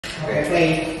Okay,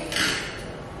 play.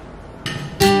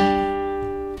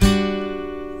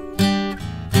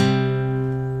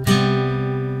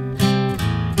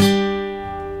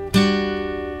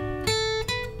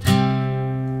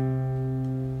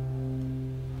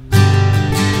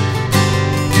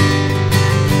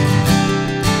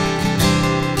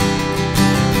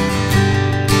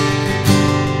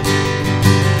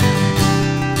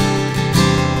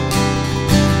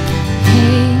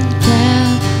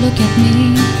 Look at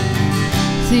me,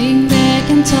 think back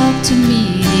and talk to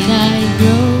me. Did I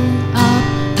grow up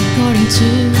according to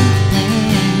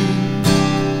plan?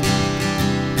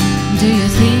 Do you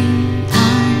think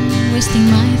I'm wasting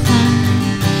my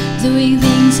time doing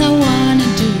things I wanna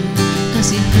do?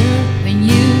 Cause it hurt when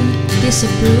you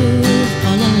disapprove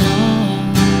all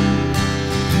along.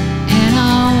 And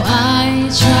now I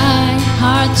try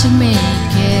hard to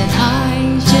make it.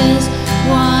 I just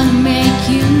wanna make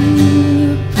you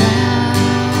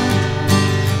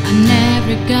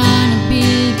gonna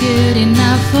be good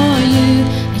enough for you.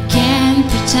 I can't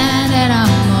pretend that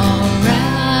I'm alright.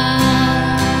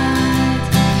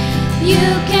 You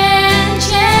can't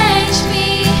change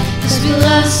me, cause we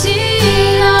lost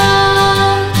it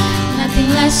all. Nothing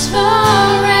lasts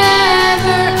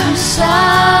forever. I'm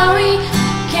sorry, I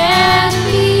can't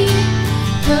be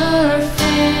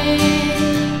perfect.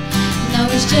 Now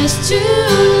it's just too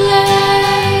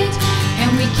late, and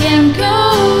we can't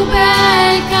go back.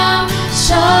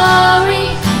 Sorry,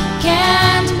 I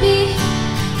can't be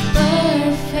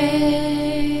perfect.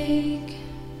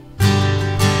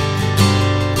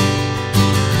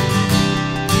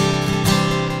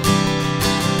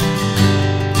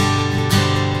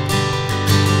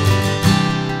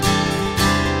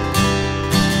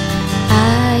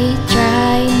 I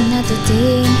try not to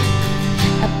think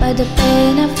about the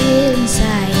pain I feel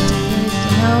inside. Did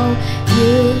you know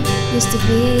you used to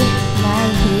be my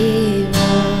hero?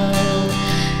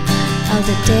 All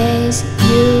the days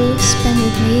you spent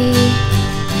with me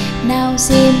now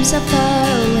seem so far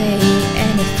away,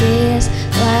 and it feels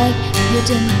like you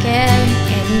don't care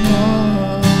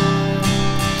anymore.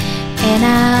 And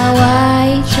now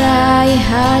I try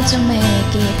hard to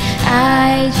make it.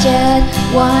 I just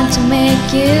want to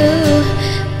make you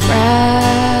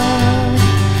proud.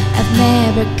 I'm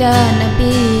never gonna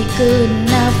be good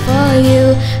enough for you.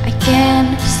 I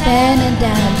can't stand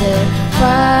another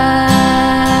fight.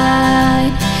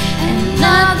 And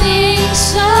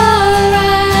nothing's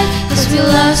alright, cause we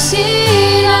lost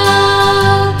it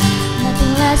all.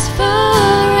 Nothing lasts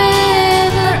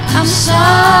forever. I'm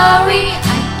sorry,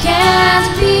 I can't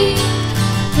be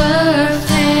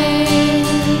perfect.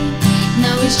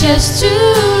 Now it's just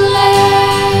too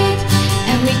late,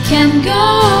 and we can't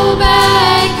go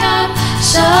back. I'm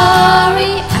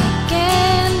sorry, I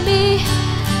can't be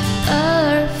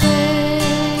perfect.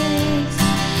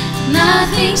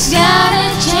 Nothing's gonna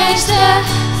change the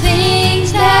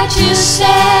things that you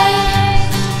say.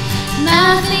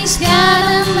 Nothing's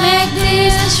gonna make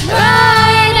this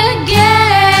right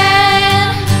again.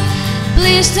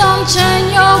 Please don't turn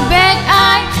your back.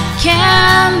 I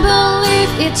can't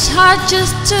believe it's hard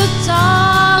just to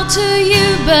talk to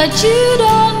you, but you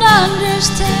don't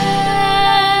understand.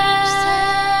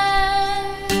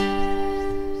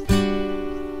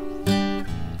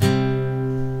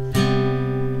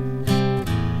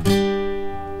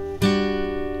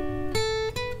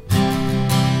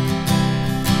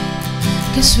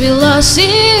 Cause we lost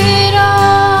it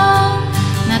all.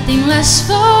 Nothing lasts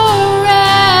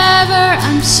forever.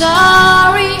 I'm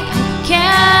sorry, I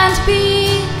can't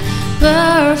be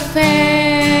perfect.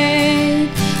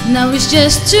 Now it's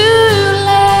just too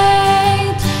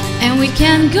late, and we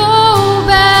can't go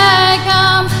back.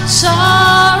 I'm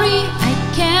sorry, I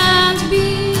can't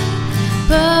be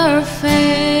perfect.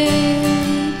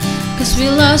 Cause we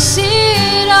lost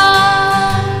it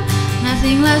all.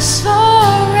 Nothing lasts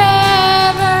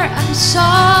forever. I'm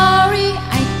sorry,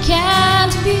 I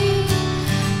can't be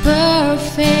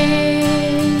perfect.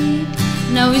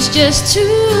 No, it's just too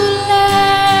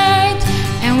late,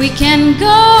 and we can't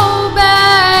go